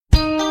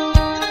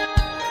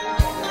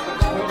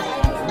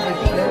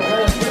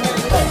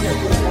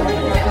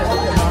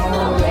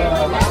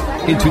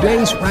In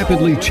today's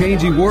rapidly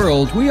changing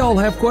world, we all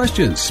have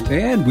questions,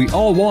 and we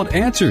all want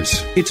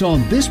answers. It's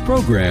on this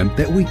program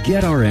that we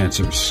get our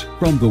answers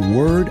from the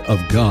Word of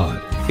God.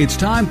 It's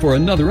time for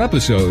another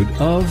episode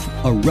of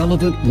A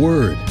Relevant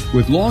Word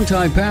with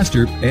longtime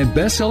pastor and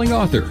best-selling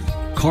author,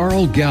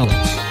 Carl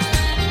Gallups.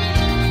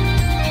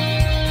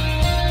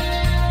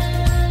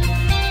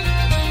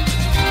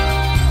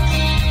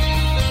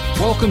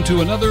 Welcome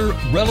to another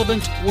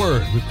Relevant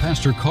Word with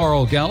Pastor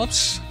Carl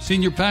Gallups,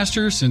 senior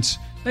pastor since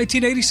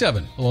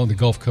 1987 along the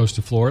Gulf Coast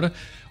of Florida.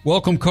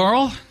 Welcome,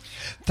 Carl.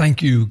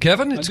 Thank you,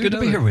 Kevin. It's good to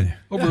be here with you.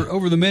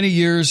 Over the many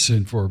years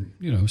and for,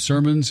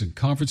 sermons and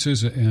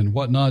conferences and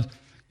whatnot,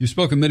 you've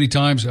spoken many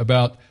times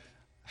about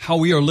how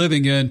we are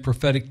living in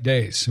prophetic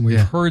days. And we've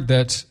heard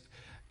that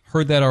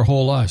our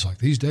whole lives. Like,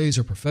 these days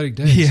are prophetic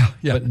days. Yeah.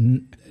 But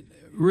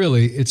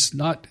really, it's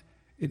not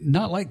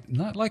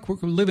like we're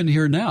living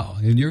here now.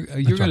 And you're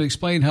going to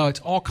explain how it's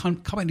all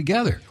coming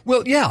together.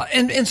 Well, yeah,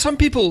 and some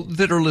people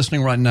that are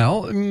listening right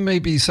now may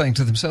be saying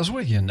to themselves,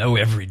 well,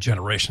 every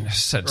generation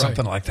has said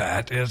something like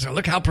that.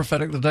 Look how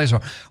prophetic the days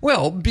are.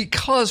 Well,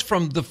 because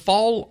from the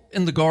fall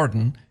in the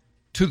garden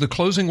to the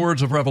closing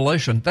words of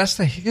Revelation, that's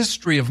the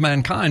history of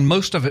mankind,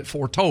 most of it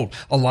foretold.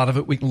 A lot of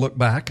it we can look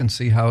back and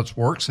see how it's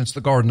worked since the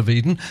Garden of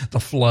Eden,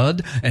 the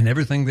flood, and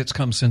everything that's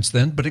come since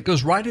then. But it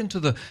goes right into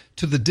the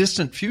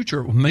distant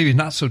future, maybe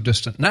not so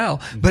distant now,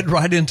 but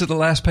right into the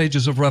last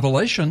pages of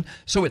Revelation.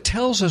 So it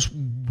tells us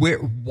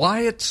why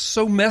it's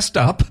so messed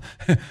up,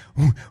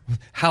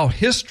 how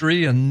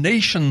history and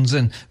nations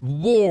and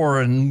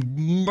war and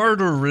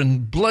murder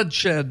and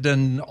bloodshed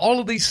and all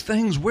of these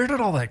things, where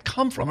did all that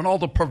come from? And all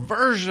the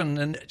perversion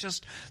and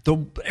just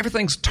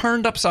everything's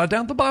turned upside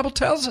down. The Bible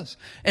tells us,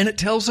 and it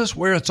tells us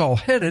where it's all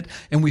headed,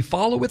 and we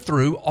follow it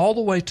through all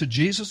the way to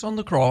Jesus on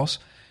the cross,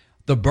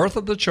 the birth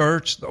of the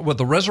church, with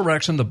the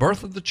resurrection, the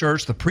birth of the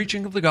church, the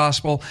preaching of the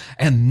gospel,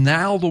 and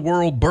now the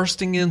world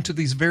bursting into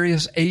these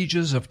various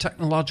ages of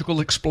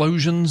technological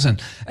explosions,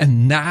 and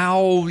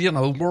now,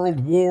 world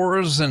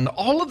wars and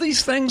all of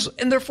these things,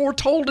 and they're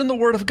foretold in the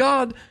Word of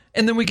God.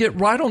 And then we get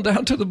right on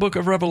down to the book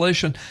of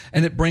Revelation,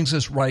 and it brings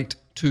us right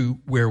to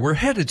where we're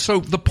headed.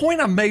 So the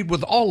point I made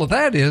with all of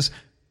that is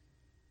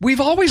we've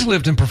always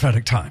lived in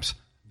prophetic times.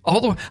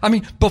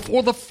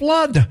 Before the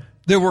flood,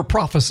 there were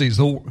prophecies.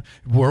 The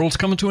world's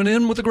coming to an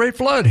end with a great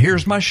flood.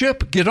 Here's my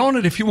ship. Get on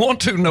it if you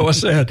want to, Noah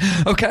said.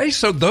 Okay,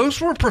 so those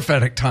were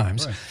prophetic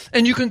times. Right.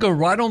 And you can go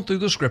right on through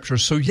the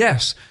scriptures. So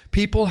yes,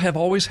 people have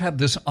always had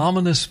this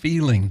ominous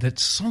feeling that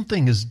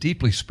something is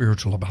deeply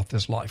spiritual about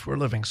this life we're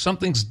living.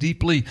 Something's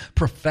deeply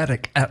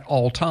prophetic at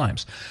all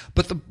times.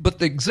 But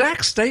the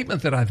exact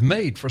statement that I've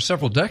made for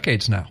several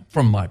decades now,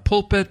 from my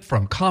pulpit,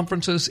 from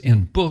conferences,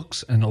 in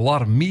books, and a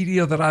lot of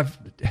media that I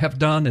have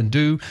done and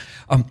do,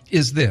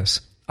 is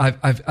this.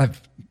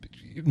 I've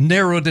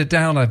narrowed it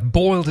down. I've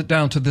boiled it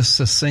down to this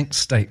succinct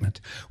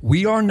statement.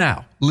 We are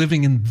now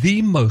living in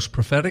the most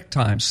prophetic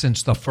times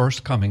since the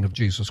first coming of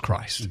Jesus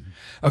Christ.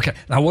 Mm-hmm. Okay,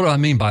 now what do I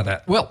mean by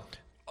that? Well,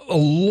 a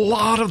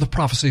lot of the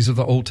prophecies of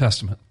the Old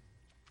Testament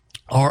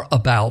are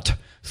about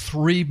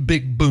three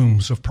big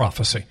booms of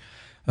prophecy.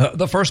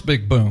 The first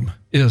big boom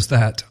is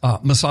that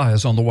Messiah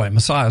is on the way.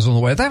 Messiah is on the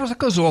way. That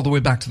goes all the way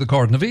back to the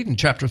Garden of Eden,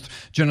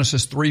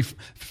 Genesis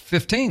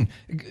 3:15.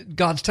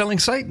 God's telling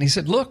Satan, he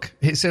said,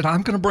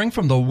 I'm going to bring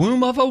from the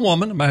womb of a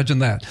woman, imagine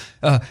that,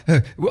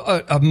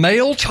 a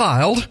male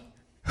child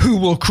who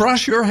will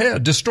crush your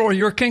head, destroy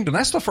your kingdom.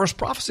 That's the first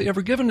prophecy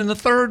ever given in the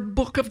third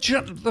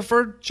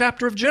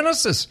chapter of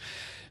Genesis.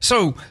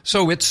 So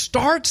it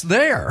starts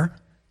there.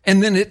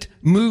 And then it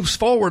moves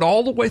forward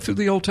all the way through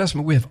the Old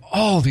Testament. We have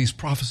all these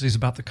prophecies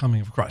about the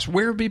coming of Christ.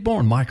 Where he'd be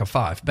born, Micah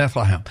 5,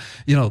 Bethlehem.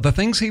 The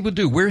things he would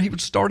do, where he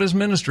would start his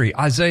ministry,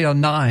 Isaiah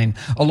 9,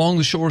 along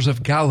the shores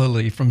of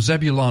Galilee, from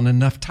Zebulun and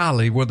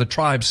Naphtali, where the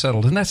tribes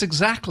settled. And that's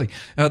exactly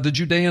the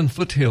Judean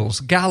foothills,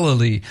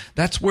 Galilee.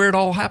 That's where it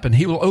all happened.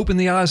 He will open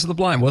the eyes of the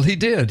blind. Well, he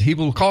did. He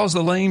will cause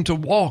the lame to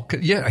walk.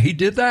 Yeah, he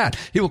did that.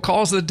 He will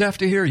cause the deaf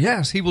to hear.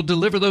 Yes, he will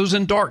deliver those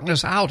in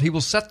darkness out. He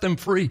will set them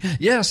free.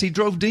 Yes, he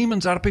drove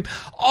demons out of people.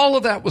 All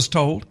of that was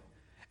told.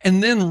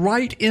 And then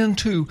right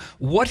into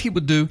what he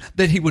would do,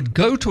 that he would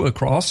go to a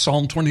cross,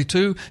 Psalm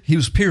 22, he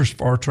was pierced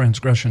for our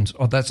transgressions.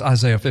 Oh, that's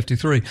Isaiah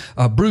 53.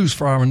 Bruised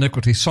for our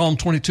iniquity, Psalm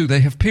 22,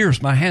 they have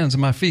pierced my hands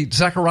and my feet.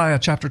 Zechariah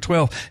chapter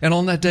 12, and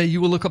on that day you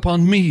will look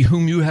upon me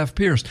whom you have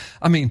pierced.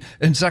 In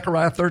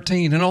Zechariah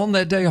 13, and on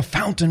that day a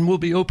fountain will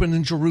be opened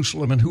in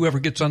Jerusalem, and whoever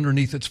gets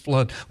underneath its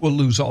flood will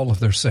lose all of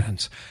their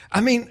sins.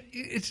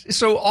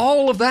 So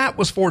all of that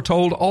was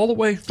foretold all the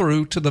way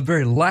through to the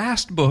very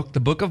last book, the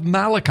book of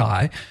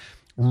Malachi.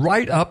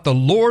 Right up, the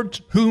Lord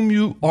whom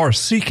you are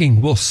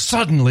seeking will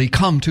suddenly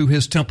come to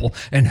his temple,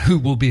 and who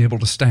will be able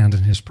to stand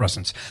in his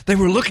presence? They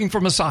were looking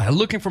for Messiah.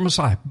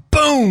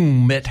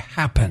 Boom! It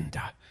happened.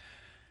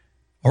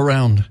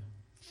 Around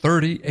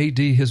 30 AD,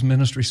 his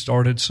ministry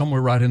started, somewhere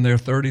right in there,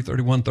 30,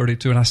 31,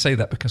 32. And I say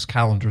that because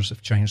calendars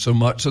have changed so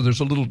much, so there's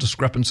a little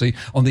discrepancy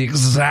on the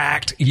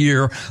exact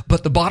year.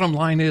 But the bottom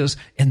line is,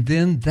 and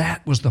then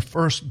that was the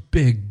first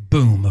big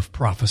boom of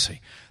prophecy.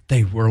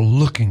 They were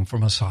looking for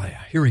Messiah.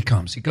 Here he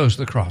comes. He goes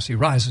to the cross. He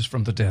rises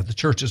from the dead. The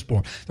church is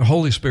born. The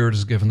Holy Spirit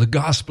is given. The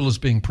gospel is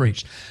being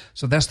preached.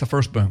 So that's the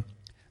first boom.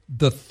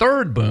 The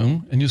third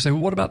boom, and you say,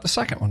 well, what about the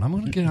second one? I'm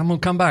going to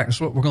come back. That's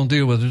what we're going to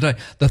deal with today.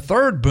 The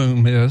third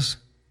boom is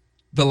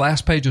the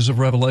last pages of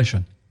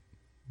Revelation.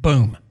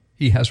 Boom.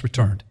 He has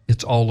returned.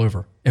 It's all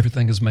over.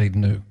 Everything is made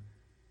new.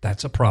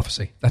 That's a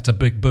prophecy. That's a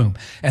big boom.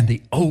 And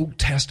the Old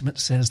Testament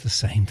says the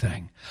same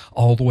thing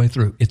all the way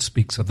through. It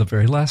speaks of the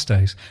very last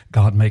days,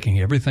 God making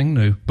everything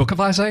new. Book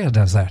of Isaiah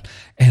does that.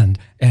 And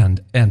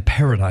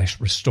paradise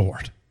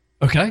restored.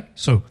 Okay?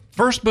 So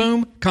first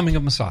boom, coming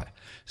of Messiah.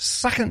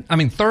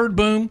 Third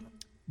boom,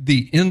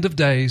 the end of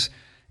days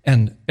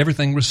and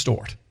everything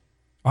restored.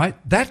 All right?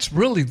 That's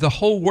really the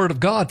whole Word of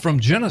God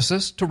from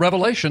Genesis to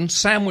Revelation.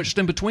 Sandwiched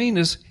in between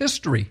is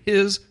history,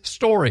 His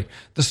story,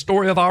 the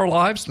story of our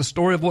lives, the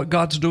story of what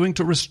God's doing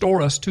to restore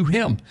us to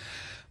Him.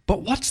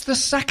 But what's the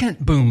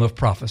second boom of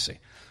prophecy?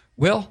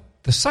 Well,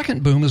 the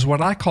second boom is what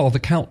I call the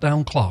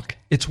countdown clock.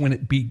 It's when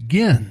it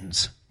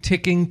begins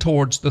ticking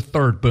towards the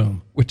third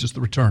boom, which is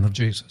the return of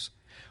Jesus.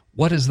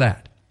 What is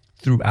that?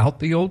 Throughout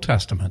the Old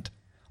Testament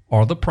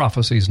are the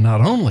prophecies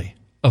not only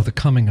of the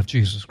coming of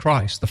Jesus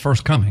Christ, the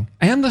first coming,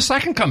 and the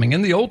second coming.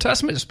 In the Old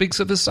Testament, it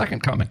speaks of His second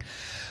coming.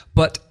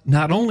 But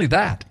not only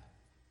that,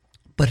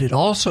 but it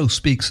also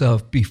speaks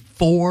of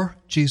before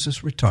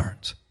Jesus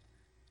returns,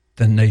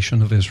 the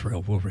nation of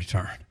Israel will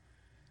return.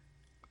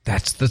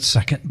 That's the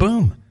second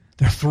boom.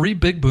 There are three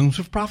big booms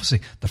of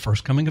prophecy. The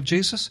first coming of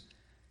Jesus,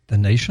 the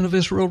nation of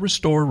Israel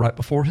restored right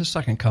before His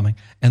second coming,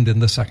 and then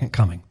the second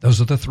coming. Those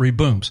are the three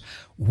booms.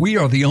 We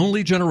are the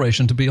only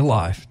generation to be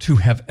alive to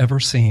have ever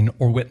seen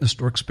or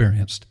witnessed or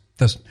experienced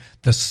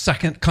the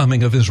second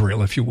coming of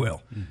Israel, if you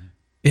will. Mm-hmm.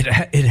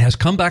 It has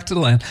come back to the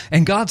land.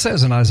 And God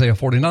says in Isaiah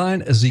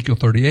 49, Ezekiel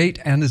 38,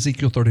 and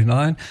Ezekiel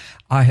 39,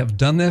 I have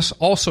done this.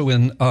 Also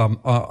in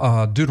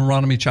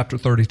Deuteronomy chapter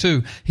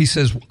 32, He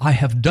says, I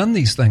have done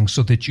these things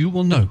so that you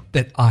will know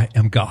that I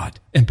am God,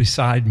 and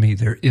beside me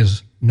there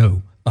is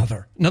no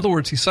other. In other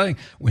words, He's saying,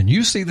 when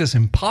you see this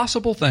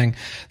impossible thing,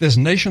 this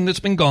nation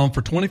that's been gone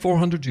for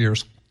 2,400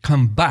 years,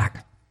 come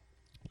back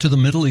to the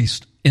Middle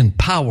East in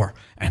power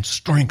and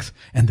strength,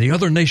 and the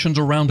other nations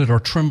around it are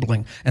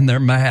trembling, and they're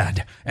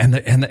mad, and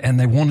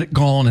they want it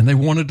gone, and they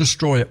want to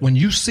destroy it. When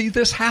you see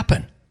this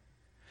happen,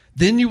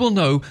 then you will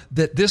know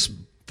that this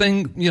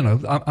thing,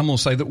 I'm going to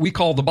say that we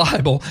call the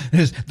Bible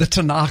is the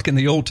Tanakh in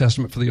the Old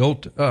Testament for the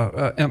Old,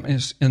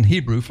 in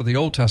Hebrew for the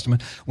Old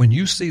Testament. When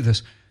you see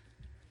this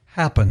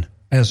happen,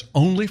 as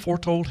only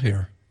foretold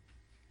here,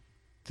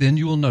 then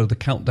you will know the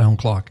countdown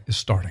clock is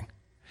starting.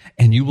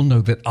 And you will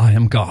know that I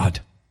am God.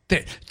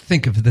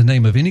 Think of the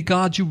name of any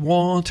God you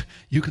want.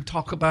 You can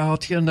talk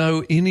about,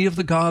 any of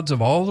the gods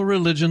of all the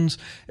religions.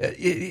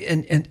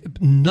 And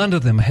none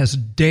of them has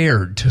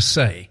dared to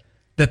say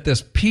that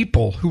this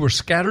people who were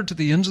scattered to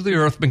the ends of the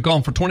earth, been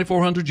gone for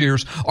 2,400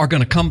 years, are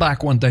going to come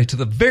back one day to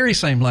the very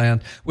same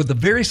land with the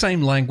very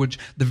same language,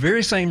 the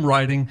very same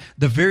writing,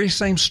 the very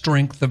same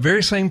strength, the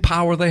very same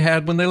power they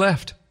had when they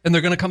left. And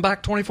they're going to come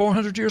back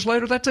 2,400 years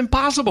later? That's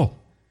impossible.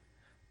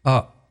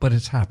 But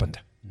it's happened.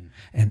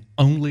 And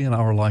only in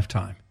our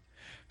lifetime.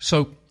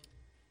 So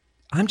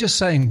I'm just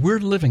saying we're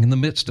living in the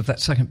midst of that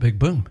second big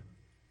boom.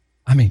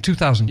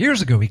 2,000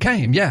 years ago He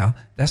came. Yeah,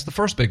 that's the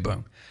first big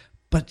boom.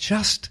 But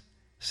just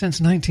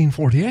since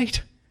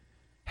 1948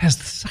 has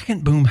the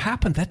second boom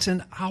happened. That's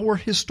in our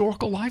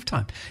historical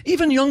lifetime.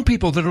 Even young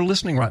people that are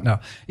listening right now,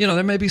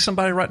 there may be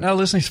somebody right now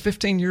listening who's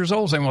 15 years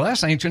old saying, well,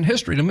 that's ancient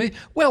history to me.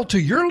 Well, to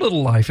your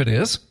little life it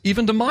is.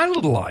 Even to my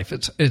little life,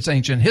 it's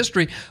ancient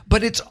history,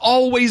 but it's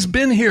always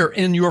been here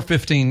in your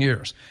 15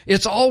 years.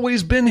 It's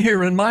always been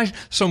here in my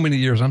so many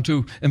years. I'm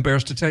too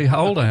embarrassed to tell you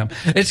how old I am.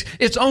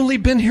 It's only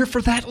been here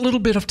for that little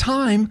bit of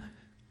time.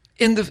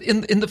 In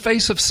the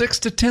face of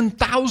 6,000 to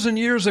 10,000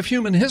 years of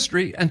human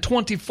history and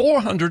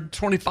 2,400,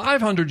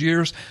 2,500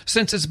 years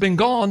since it's been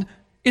gone,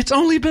 it's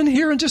only been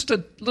here in just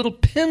a little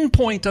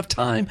pinpoint of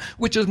time,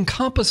 which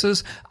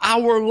encompasses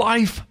our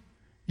life.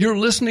 You're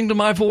listening to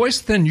my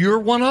voice, then you're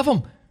one of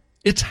them.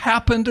 It's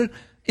happened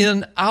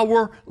in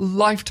our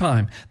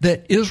lifetime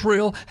that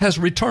Israel has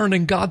returned,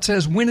 and God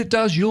says, when it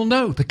does, you'll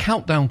know. The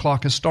countdown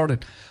clock has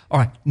started. All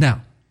right,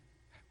 now,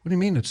 what do you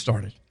mean it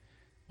started?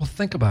 Well,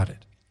 think about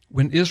it.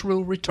 When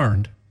Israel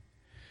returned,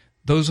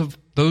 those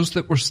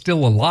that were still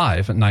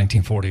alive in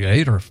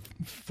 1948 or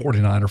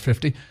 49 or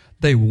 50,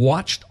 they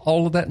watched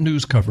all of that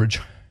news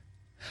coverage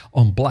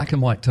on black and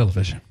white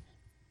television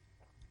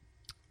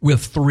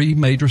with three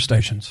major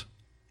stations.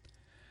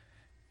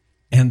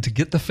 And to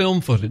get the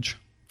film footage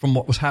from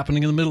what was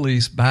happening in the Middle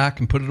East back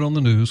and put it on the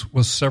news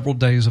was several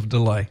days of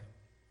delay.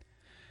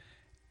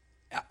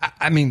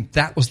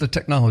 That was the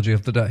technology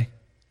of the day.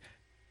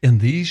 In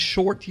these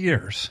short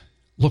years,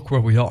 look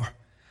where we are.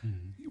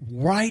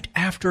 Right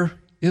after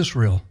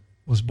Israel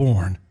was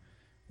born,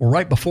 or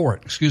right before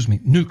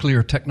it,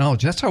 nuclear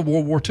technology. That's how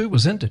World War II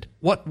was ended.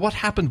 What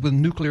happened with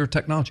nuclear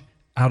technology?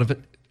 Out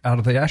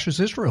of the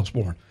ashes, Israel's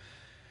born.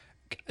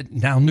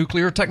 Now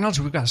nuclear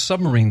technology. We've got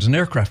submarines and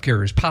aircraft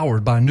carriers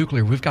powered by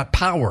nuclear. We've got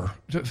power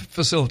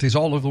facilities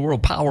all over the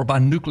world powered by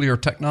nuclear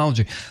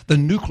technology. The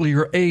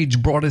nuclear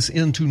age brought us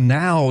into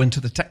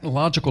the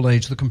technological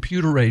age, the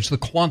computer age, the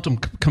quantum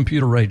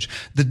computer age,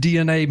 the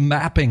DNA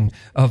mapping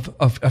of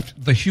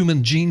the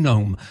human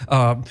genome,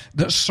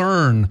 the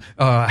CERN,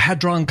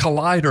 Hadron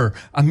Collider.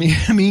 I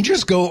mean,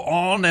 just go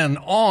on and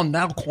on.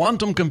 Now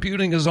quantum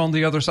computing is on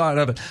the other side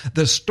of it.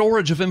 The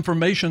storage of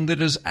information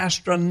that is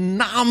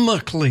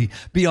astronomically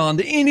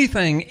beyond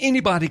anything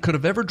anybody could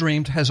have ever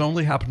dreamed has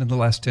only happened in the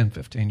last 10,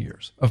 15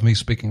 years of me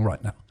speaking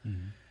right now.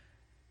 Mm-hmm.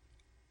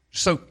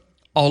 So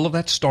all of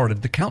that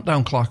started, the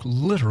countdown clock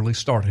literally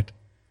started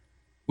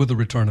with the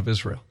return of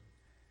Israel.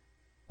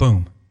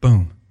 Boom,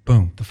 boom,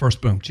 boom. The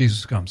first boom,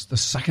 Jesus comes. The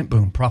second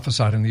boom,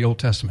 prophesied in the Old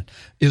Testament,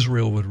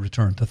 Israel would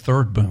return. The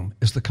third boom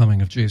is the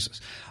coming of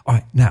Jesus. All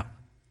right, now,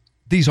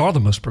 these are the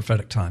most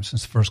prophetic times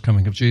since the first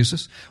coming of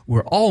Jesus.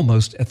 We're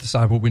almost at the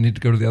side where we need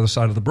to go to the other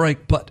side of the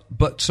break.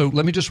 But so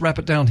let me just wrap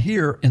it down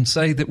here and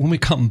say that when we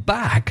come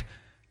back,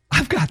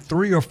 I've got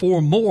 3 or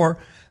 4 more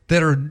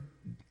that are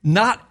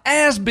not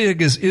as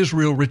big as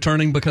Israel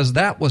returning because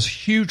that was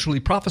hugely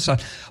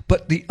prophesied.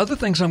 But the other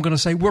things I'm going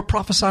to say were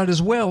prophesied as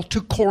well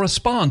to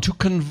correspond, to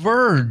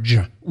converge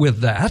with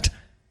that.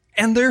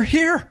 And they're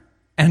here.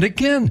 And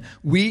again,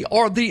 we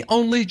are the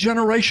only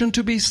generation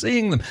to be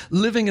seeing them,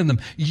 living in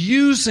them,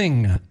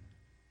 using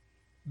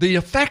the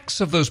effects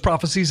of those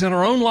prophecies in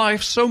our own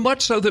life, so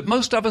much so that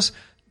most of us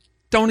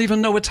don't even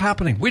know it's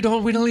happening. We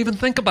don't even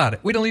think about it.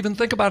 We don't even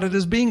think about it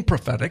as being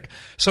prophetic.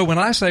 So when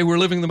I say we're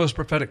living the most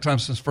prophetic time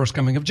since the first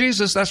coming of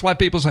Jesus, that's why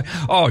people say,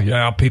 oh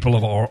yeah, people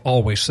have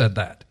always said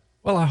that.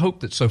 Well, I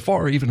hope that so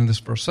far, even in this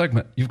first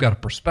segment, you've got a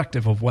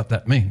perspective of what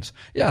that means.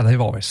 Yeah,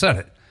 they've always said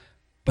it,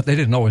 but they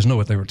didn't always know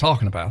what they were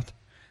talking about.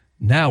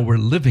 Now we're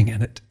living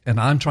in it, and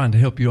I'm trying to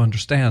help you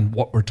understand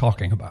what we're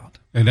talking about.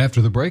 And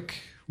after the break,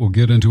 we'll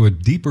get into a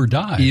deeper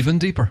dive. Even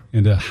deeper.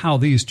 Into how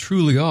these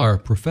truly are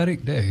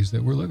prophetic days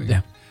that we're living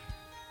in.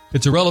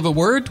 It's a Relevant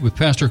Word with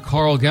Pastor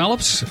Carl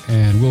Gallups,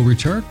 and we'll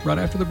return right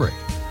after the break.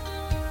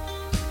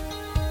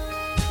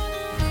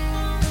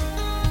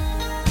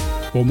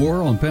 For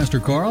more on Pastor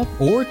Carl,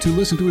 or to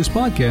listen to his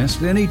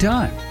podcast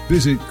anytime,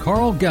 visit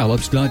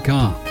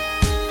carlgallups.com.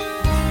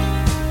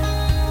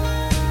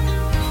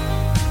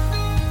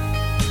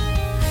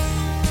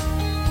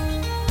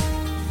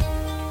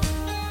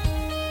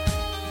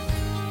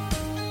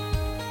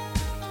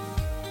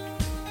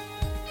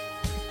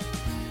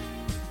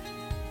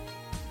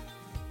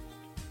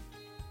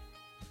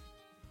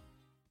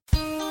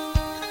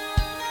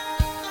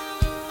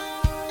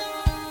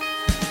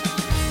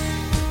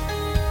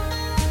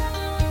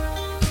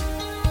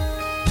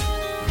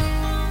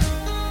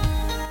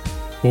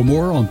 For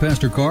more on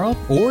Pastor Carl,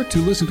 or to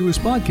listen to his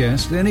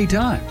podcast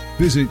anytime,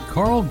 visit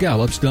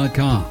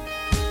carlgallups.com.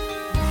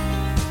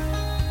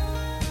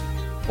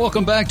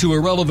 Welcome back to A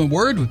Relevant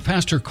Word with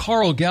Pastor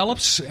Carl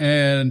Gallups.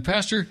 And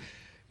Pastor,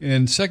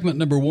 in segment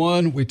number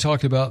 1, we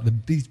talked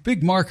about these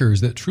big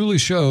markers that truly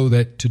show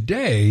that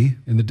today,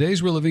 in the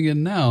days we're living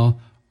in now,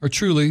 are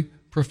truly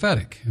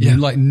prophetic. I mean,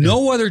 like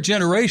no other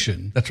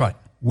generation. That's right.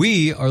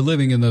 We are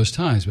living in those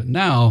times, but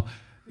now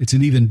it's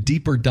an even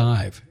deeper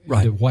dive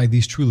into why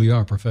these truly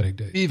are prophetic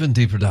days. Even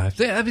deeper dive.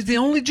 The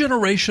only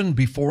generation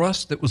before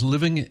us that was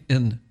living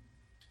in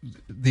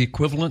the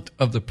equivalent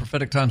of the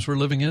prophetic times we're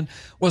living in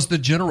was the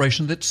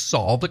generation that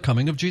saw the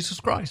coming of Jesus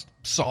Christ,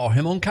 saw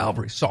him on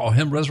Calvary, saw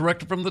him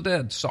resurrected from the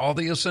dead, saw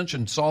the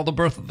ascension, saw the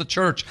birth of the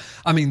church.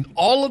 I mean,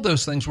 all of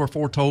those things were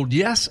foretold,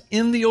 yes,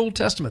 in the Old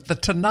Testament, the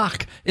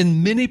Tanakh,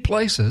 in many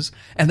places,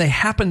 and they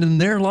happened in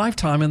their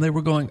lifetime, and they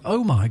were going,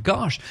 oh my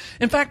gosh.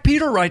 In fact,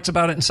 Peter writes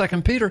about it in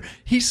 2 Peter.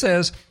 He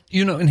says,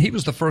 and he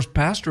was the first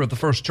pastor of the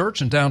first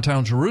church in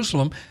downtown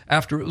Jerusalem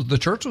after the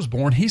church was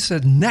born. He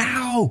said,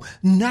 now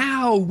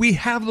we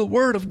have the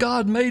word of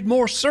God made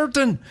more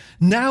certain.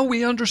 Now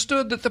we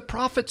understood that the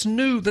prophets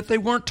knew that they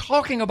weren't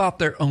talking about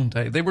their own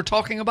day. They were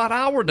talking about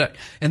our day.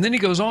 And then he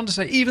goes on to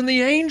say, even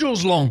the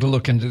angels long to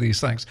look into these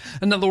things.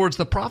 In other words,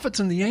 the prophets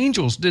and the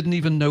angels didn't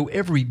even know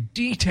every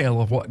detail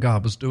of what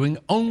God was doing.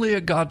 Only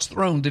at God's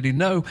throne did he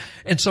know.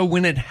 And so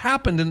when it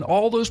happened and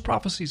all those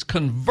prophecies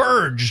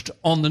converged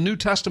on the New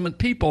Testament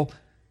people,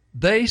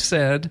 they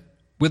said,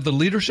 with the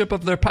leadership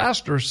of their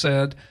pastor,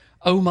 said,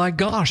 oh my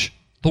gosh,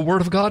 the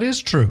word of God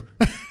is true.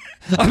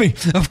 I mean,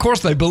 of course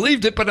they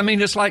believed it, but I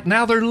mean, it's like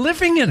now they're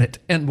living in it.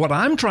 And what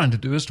I'm trying to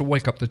do is to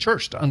wake up the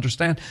church to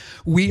understand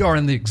we are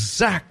in the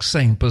exact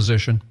same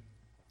position,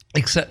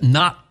 except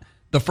not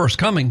the first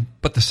coming,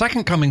 but the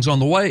second coming's on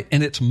the way,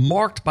 and it's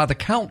marked by the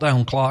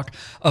countdown clock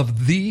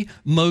of the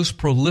most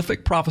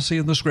prolific prophecy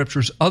in the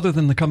scriptures other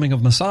than the coming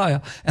of Messiah,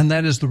 and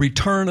that is the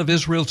return of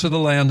Israel to the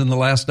land in the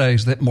last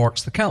days that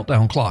marks the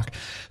countdown clock.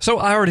 So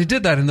I already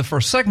did that in the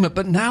first segment,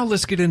 but now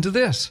let's get into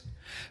this.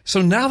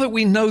 So now that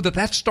we know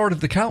that started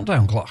the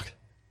countdown clock,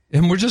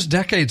 and we're just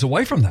decades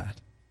away from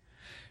that.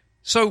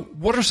 So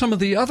what are some of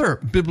the other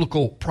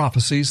biblical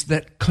prophecies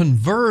that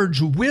converge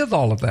with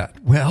all of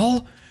that?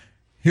 Well,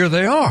 here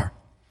they are.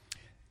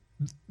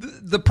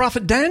 The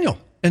prophet Daniel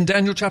in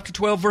Daniel chapter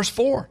 12, verse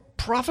 4,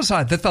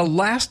 prophesied that the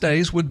last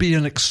days would be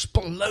an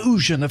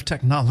explosion of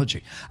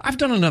technology. I've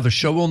done another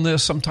show on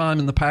this sometime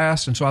in the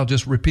past, and so I'll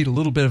just repeat a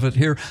little bit of it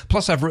here.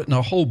 Plus, I've written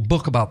a whole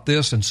book about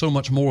this and so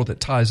much more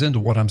that ties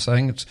into what I'm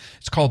saying. It's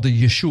called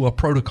the Yeshua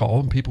Protocol,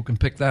 and people can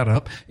pick that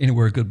up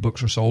anywhere good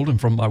books are sold and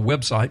from my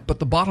website. But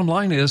the bottom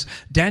line is,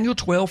 Daniel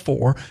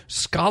 12:4,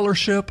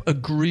 scholarship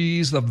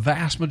agrees, the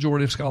vast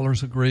majority of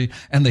scholars agree,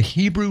 and the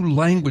Hebrew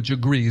language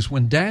agrees.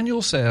 When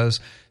Daniel says,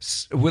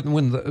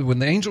 when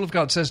the angel of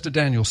God says to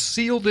Daniel,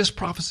 seal this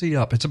prophecy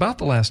up. It's about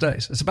the last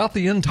days. It's about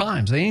the end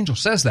times. The angel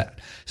says that.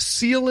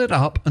 Seal it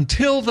up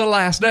until the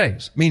last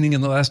days, meaning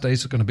in the last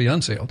days it's going to be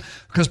unsealed,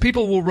 because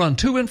people will run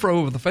to and fro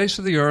over the face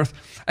of the earth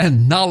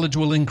and knowledge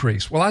will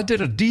increase. Well, I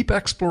did a deep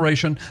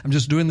exploration. I'm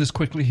just doing this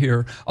quickly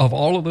here of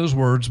all of those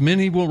words.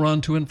 Many will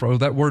run to and fro.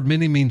 That word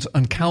many means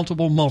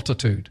uncountable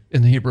multitude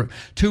in the Hebrew.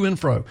 To and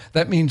fro.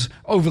 That means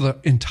over the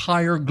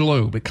entire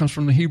globe. It comes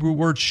from the Hebrew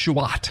word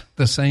shuat,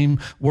 the same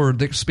word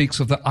that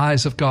speaks of the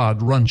eyes of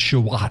God run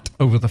shuat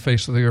over the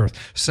face of the earth.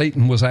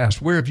 Satan was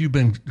asked, where have you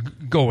been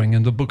going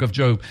in the book of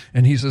Job?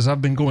 And he says,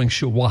 I've been going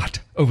shuat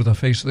over the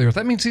face of the earth.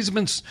 That means he's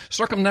been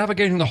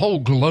circumnavigating the whole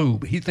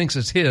globe. He thinks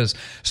it's his.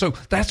 So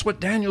that's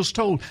what Daniel's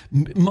told.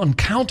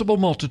 Uncountable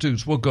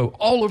multitudes will go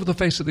all over the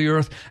face of the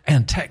earth,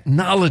 and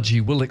technology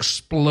will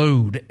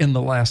explode in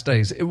the last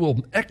days. It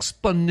will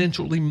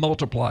exponentially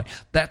multiply.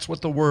 That's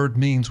what the word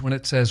means when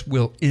it says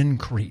will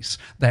increase,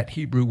 that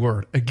Hebrew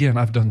word. Again,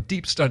 I've done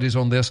deep studies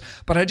on this,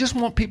 but I just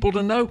want people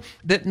to know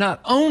that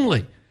not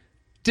only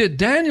did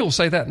Daniel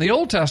say that in the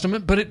Old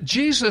Testament, but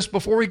Jesus,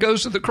 before he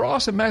goes to the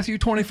cross in Matthew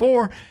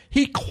 24,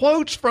 he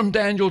quotes from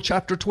Daniel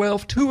chapter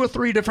 12 2 or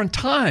 3 different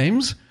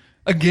times.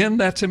 Again,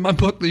 that's in my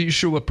book, The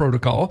Yeshua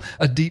Protocol,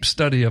 a deep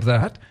study of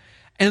that.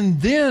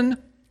 And then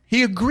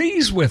he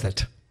agrees with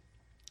it.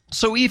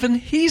 So even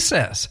he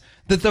says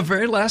that the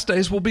very last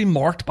days will be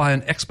marked by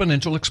an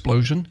exponential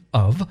explosion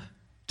of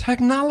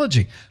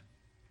technology.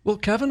 Well,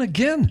 Kevin,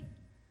 again,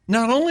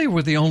 not only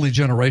were the only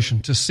generation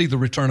to see the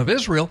return of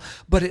Israel,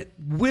 but it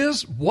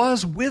was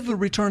with the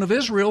return of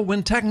Israel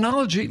when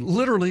technology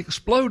literally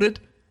exploded.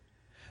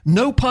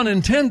 No pun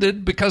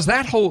intended, because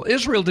that whole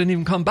Israel didn't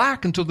even come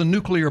back until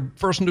the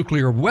first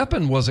nuclear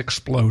weapon was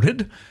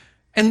exploded.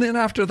 And then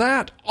after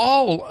that,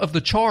 all of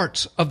the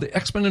charts of the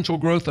exponential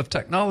growth of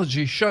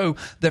technology show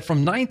that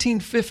from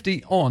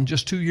 1950 on,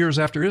 just 2 years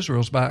after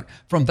Israel's back,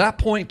 from that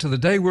point to the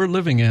day we're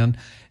living in,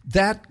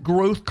 that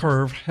growth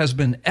curve has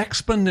been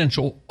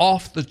exponential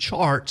off the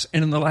charts.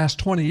 And in the last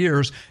 20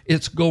 years,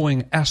 it's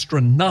going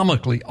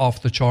astronomically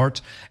off the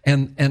charts.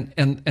 And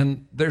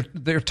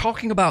they're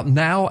talking about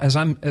now,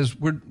 as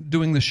we're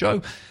doing the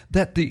show,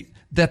 that the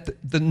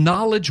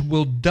knowledge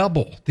will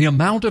double. The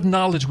amount of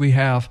knowledge we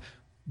have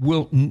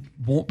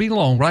won't be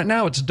long. Right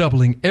now, it's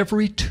doubling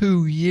every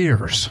 2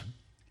 years.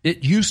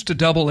 It used to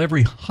double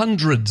every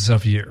hundreds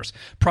of years.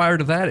 Prior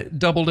to that, it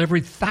doubled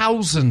every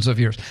thousands of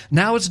years.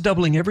 Now it's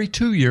doubling every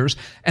 2 years.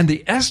 And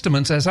the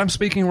estimates, as I'm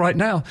speaking right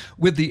now,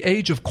 with the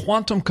age of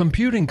quantum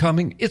computing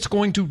coming, it's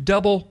going to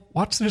double,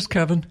 watch this,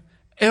 Kevin,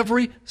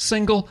 every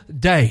single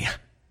day.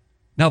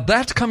 Now,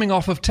 that's coming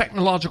off of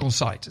technological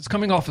sites. It's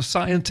coming off of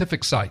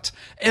scientific sites.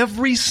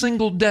 Every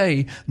single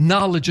day,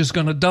 knowledge is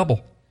going to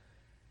double.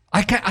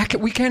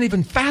 We can't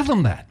even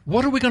fathom that.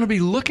 What are we going to be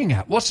looking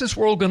at? What's this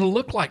world going to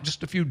look like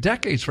just a few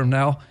decades from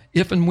now,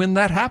 if and when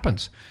that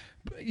happens?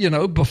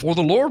 Before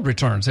the Lord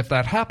returns, if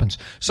that happens.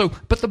 So,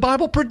 but the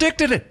Bible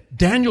predicted it.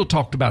 Daniel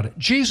talked about it.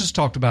 Jesus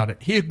talked about it.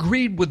 He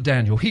agreed with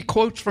Daniel. He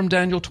quotes from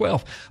Daniel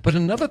 12. But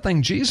another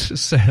thing Jesus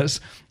says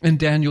in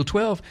Daniel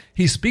 12,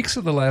 he speaks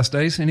of the last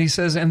days, and he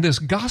says, and this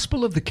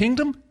gospel of the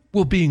kingdom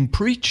will be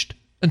preached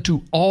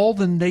unto all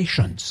the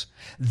nations.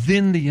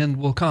 Then the end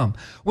will come.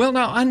 Well,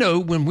 now, I know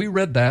when we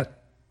read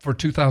that, for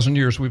 2,000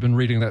 years we've been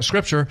reading that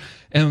scripture,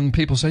 and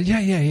people say,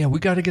 yeah, we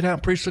got to get out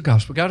and preach the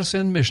gospel. We got to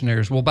send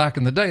missionaries. Well, back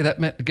in the day,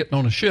 that meant getting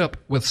on a ship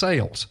with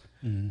sails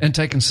and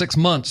taking 6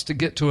 months to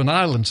get to an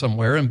island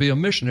somewhere and be a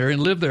missionary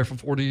and live there for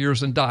 40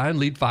 years and die and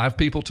lead 5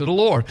 people to the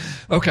Lord.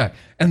 Okay,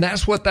 and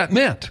that's what that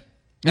meant.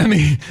 I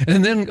mean,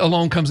 and then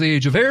along comes the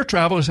age of air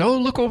travel and say, oh,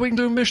 look what we can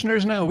do with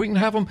missionaries now. We can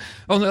have them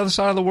on the other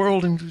side of the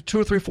world in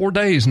 2 or 3, 4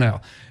 days now.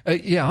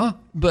 Yeah,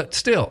 but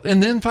still.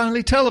 And then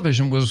finally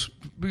television was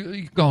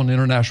gone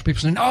international.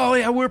 People saying, oh,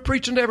 yeah, we're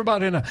preaching to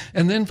everybody now.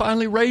 And then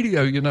finally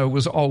radio,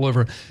 was all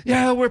over.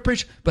 Yeah, we're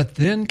preaching. But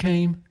then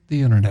came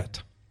the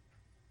internet.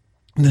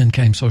 And then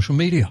came social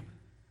media.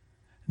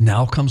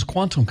 Now comes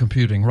quantum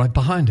computing right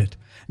behind it.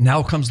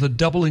 Now comes the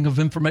doubling of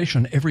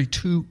information every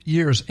 2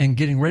 years and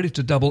getting ready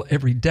to double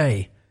every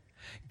day.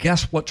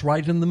 Guess what's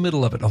right in the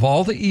middle of it? Of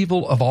all the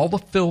evil, of all the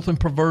filth and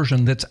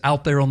perversion that's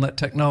out there on that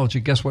technology,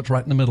 guess what's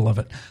right in the middle of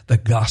it? The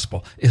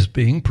gospel is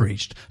being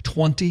preached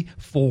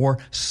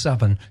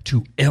 24/7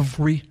 to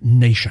every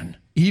nation.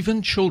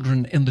 Even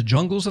children in the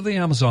jungles of the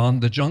Amazon,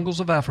 the jungles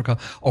of Africa,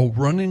 are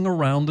running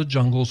around the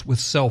jungles with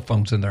cell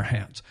phones in their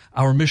hands.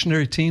 Our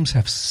missionary teams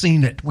have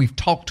seen it. We've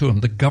talked to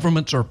them. The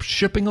governments are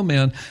shipping them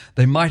in.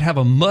 They might have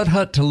a mud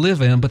hut to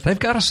live in, but they've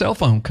got a cell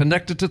phone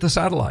connected to the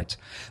satellites.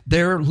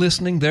 They're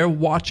listening. They're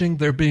watching.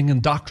 They're being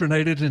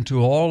indoctrinated into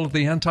all of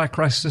the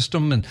Antichrist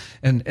system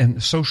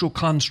and social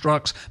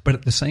constructs. But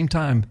at the same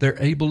time,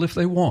 they're able, if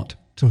they want,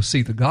 to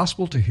see the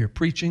gospel, to hear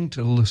preaching,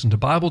 to listen to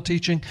Bible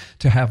teaching,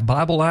 to have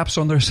Bible apps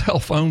on their cell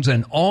phones,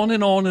 and on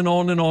and on and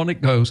on and on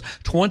it goes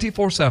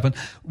 24/7.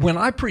 When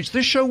I preach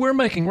this show we're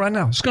making right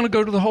now, it's going to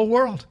go to the whole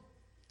world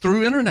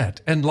through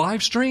internet and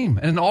live stream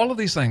and all of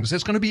these things.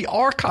 It's going to be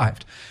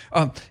archived.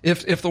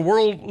 If the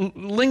world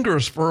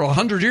lingers for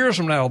 100 years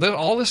from now,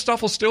 all this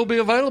stuff will still be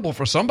available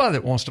for somebody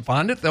that wants to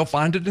find it. They'll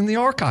find it in the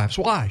archives.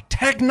 Why?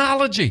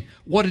 Technology.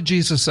 What did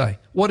Jesus say?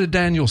 What did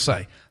Daniel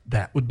say?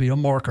 That would be a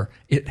marker.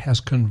 It has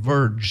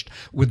converged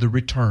with the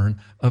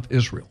return of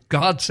Israel.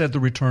 God said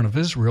the return of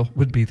Israel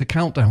would be the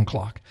countdown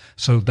clock.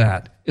 So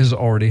that is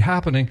already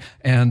happening,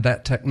 and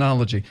that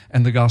technology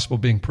and the gospel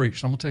being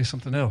preached. I'm going to tell you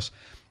something else.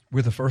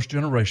 We're the first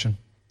generation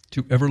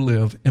to ever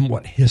live in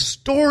what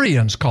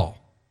historians call,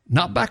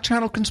 not back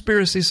channel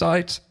conspiracy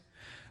sites,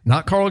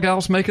 not Carl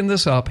Gallups making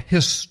this up.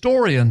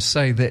 Historians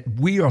say that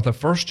we are the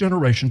first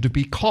generation to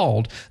be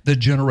called the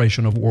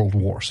generation of world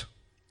wars.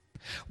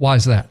 Why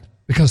is that?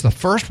 Because the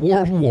first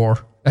world war,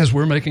 as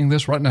we're making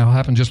this right now,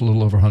 happened just a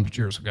little over 100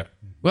 years ago.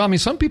 Well, I mean,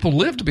 some people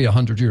live to be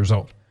 100 years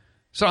old.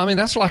 So, I mean,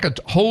 that's like a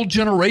whole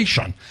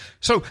generation.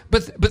 So,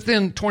 but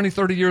then 20,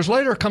 30 years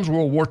later comes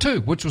World War II,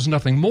 which was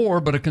nothing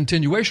more but a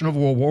continuation of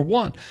World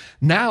War I.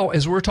 Now,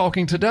 as we're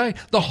talking today,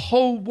 the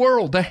whole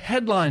world, the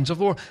headlines of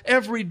the world,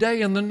 every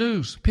day in the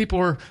news, people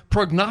are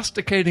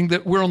prognosticating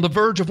that we're on the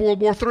verge of World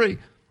War III.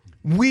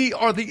 We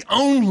are the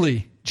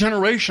only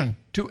generation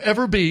to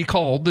ever be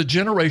called the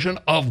generation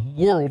of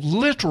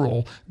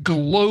literal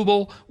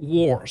global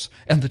wars.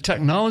 And the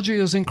technology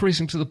is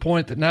increasing to the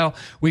point that now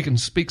we can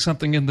speak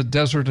something in the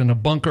desert in a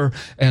bunker,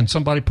 and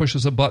somebody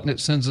pushes a button, it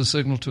sends a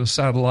signal to a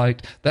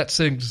satellite, that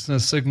sends a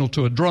signal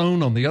to a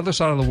drone on the other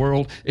side of the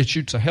world, it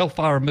shoots a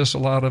Hellfire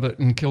missile out of it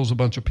and kills a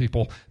bunch of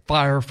people.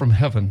 Fire from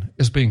heaven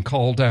is being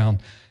called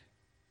down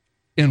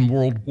in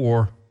World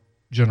War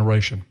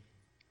generation.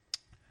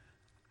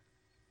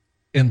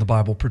 And the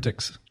Bible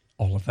predicts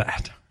all of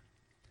that.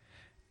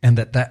 And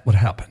that would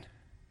happen.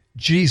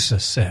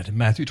 Jesus said in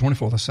Matthew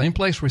 24, the same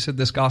place where he said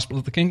this gospel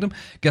of the kingdom,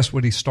 guess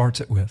what he starts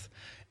it with?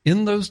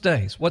 In those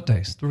days, what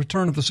days? The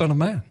return of the Son of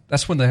Man.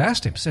 That's when they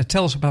asked him, said,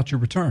 tell us about your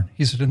return.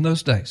 He said, in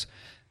those days,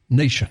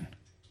 nation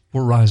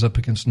will rise up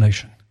against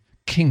nation,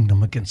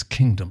 kingdom against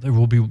kingdom. There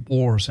will be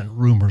wars and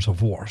rumors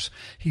of wars.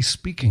 He's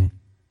speaking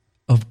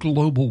of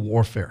global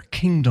warfare,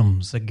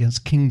 kingdoms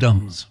against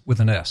kingdoms with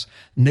an S,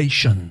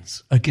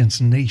 nations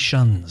against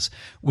nations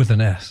with an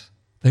S.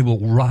 They will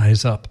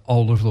rise up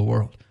all over the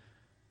world.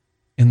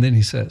 And then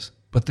he says,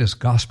 but this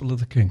gospel of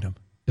the kingdom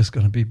is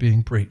going to be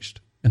being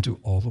preached into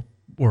all the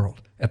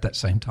world at that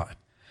same time.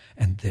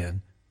 And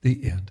then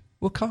the end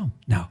will come.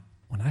 Now,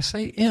 when I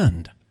say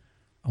end,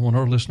 I want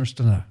our listeners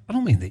to know, I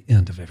don't mean the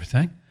end of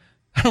everything.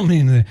 I don't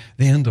mean the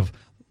end of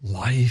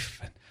life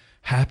and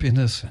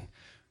happiness and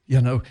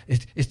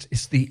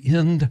it's the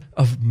end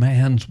of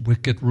man's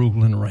wicked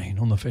rule and reign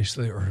on the face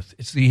of the earth.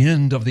 It's the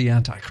end of the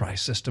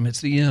Antichrist system.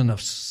 It's the end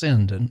of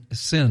sin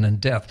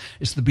and death.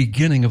 It's the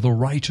beginning of the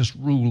righteous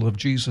rule of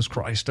Jesus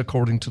Christ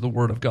according to the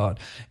Word of God.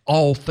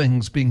 All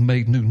things being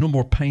made new. No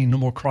more pain, no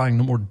more crying,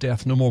 no more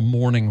death, no more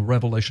mourning,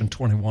 Revelation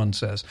 21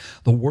 says.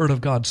 The Word of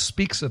God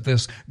speaks of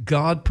this.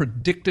 God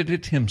predicted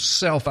it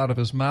himself out of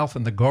his mouth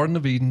in the Garden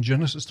of Eden,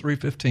 Genesis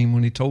 3:15,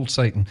 when he told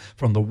Satan,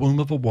 from the womb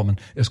of a woman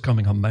is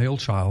coming a male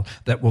child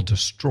that will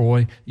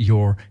destroy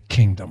your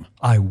kingdom.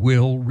 I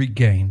will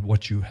regain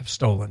what you have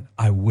stolen.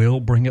 I will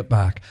bring it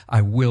back.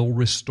 I will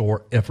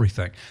restore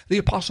everything. The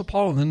Apostle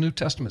Paul in the New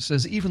Testament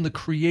says even the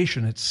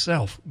creation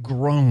itself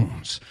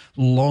groans,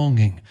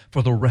 longing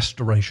for the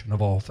restoration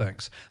of all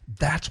things.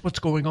 That's what's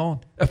going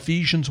on.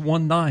 Ephesians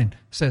 1:9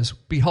 says,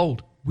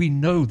 behold, we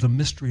know the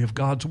mystery of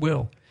God's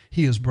will.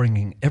 He is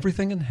bringing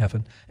everything in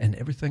heaven and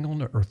everything on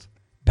the earth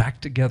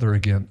back together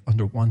again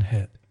under one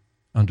head,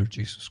 under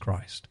Jesus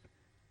Christ.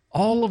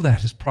 All of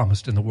that is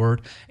promised in the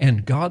Word,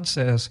 and God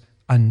says,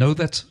 I know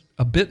that's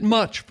a bit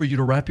much for you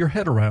to wrap your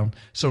head around,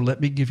 so let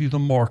me give you the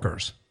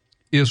markers.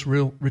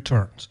 Israel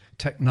returns.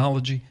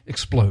 Technology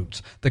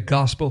explodes. The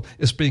gospel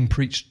is being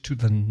preached to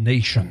the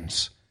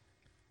nations.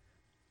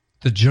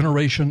 The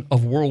generation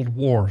of world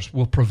wars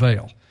will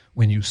prevail.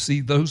 When you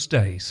see those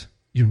days,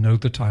 you know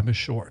the time is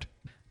short.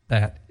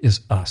 That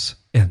is us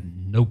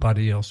and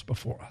nobody else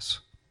before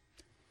us.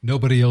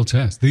 Nobody else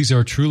has. These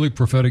are truly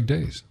prophetic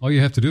days. All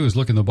you have to do is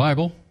look in the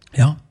Bible.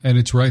 Yeah. And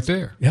it's right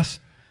there. Yes.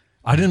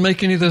 I didn't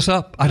make any of this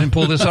up. I didn't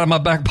pull this out of my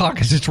back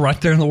pockets. It's right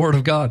there in the Word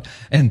of God.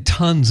 And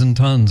tons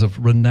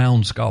of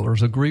renowned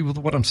scholars agree with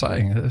what I'm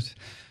saying.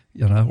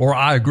 Or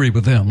I agree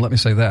with them. Let me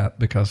say that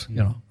because,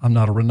 I'm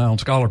not a renowned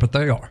scholar, but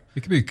they are.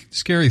 It could be a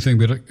scary thing,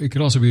 but it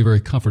could also be a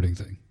very comforting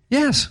thing.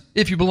 Yes,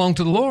 if you belong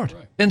to the Lord.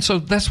 Right. And so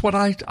that's what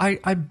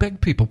I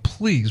beg people,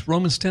 please.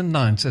 Romans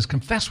 10:9 says,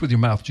 confess with your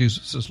mouth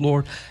Jesus is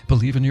Lord,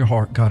 believe in your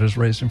heart God has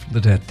raised him from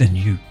the dead, then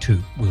you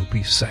too will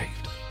be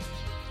saved.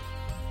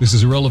 This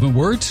is Irrelevant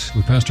Words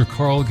with Pastor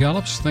Carl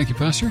Gallups. Thank you,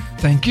 Pastor.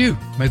 Thank you.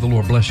 May the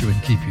Lord bless you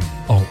and keep you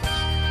always.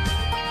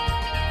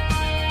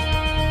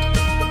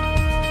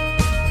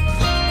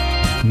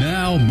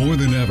 Now more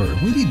than ever,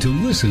 we need to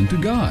listen to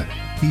God.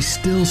 He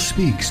still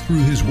speaks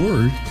through His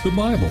Word, the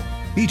Bible.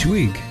 Each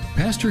week,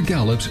 Pastor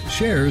Gallups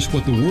shares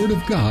what the Word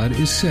of God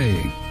is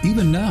saying,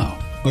 even now.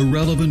 A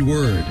Relevant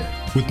Word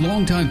with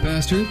longtime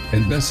pastor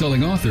and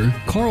best-selling author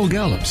Carl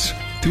Gallups.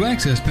 To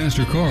access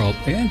Pastor Carl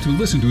and to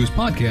listen to his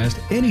podcast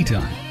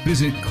anytime,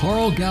 visit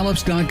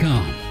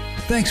carlgallups.com.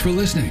 Thanks for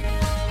listening.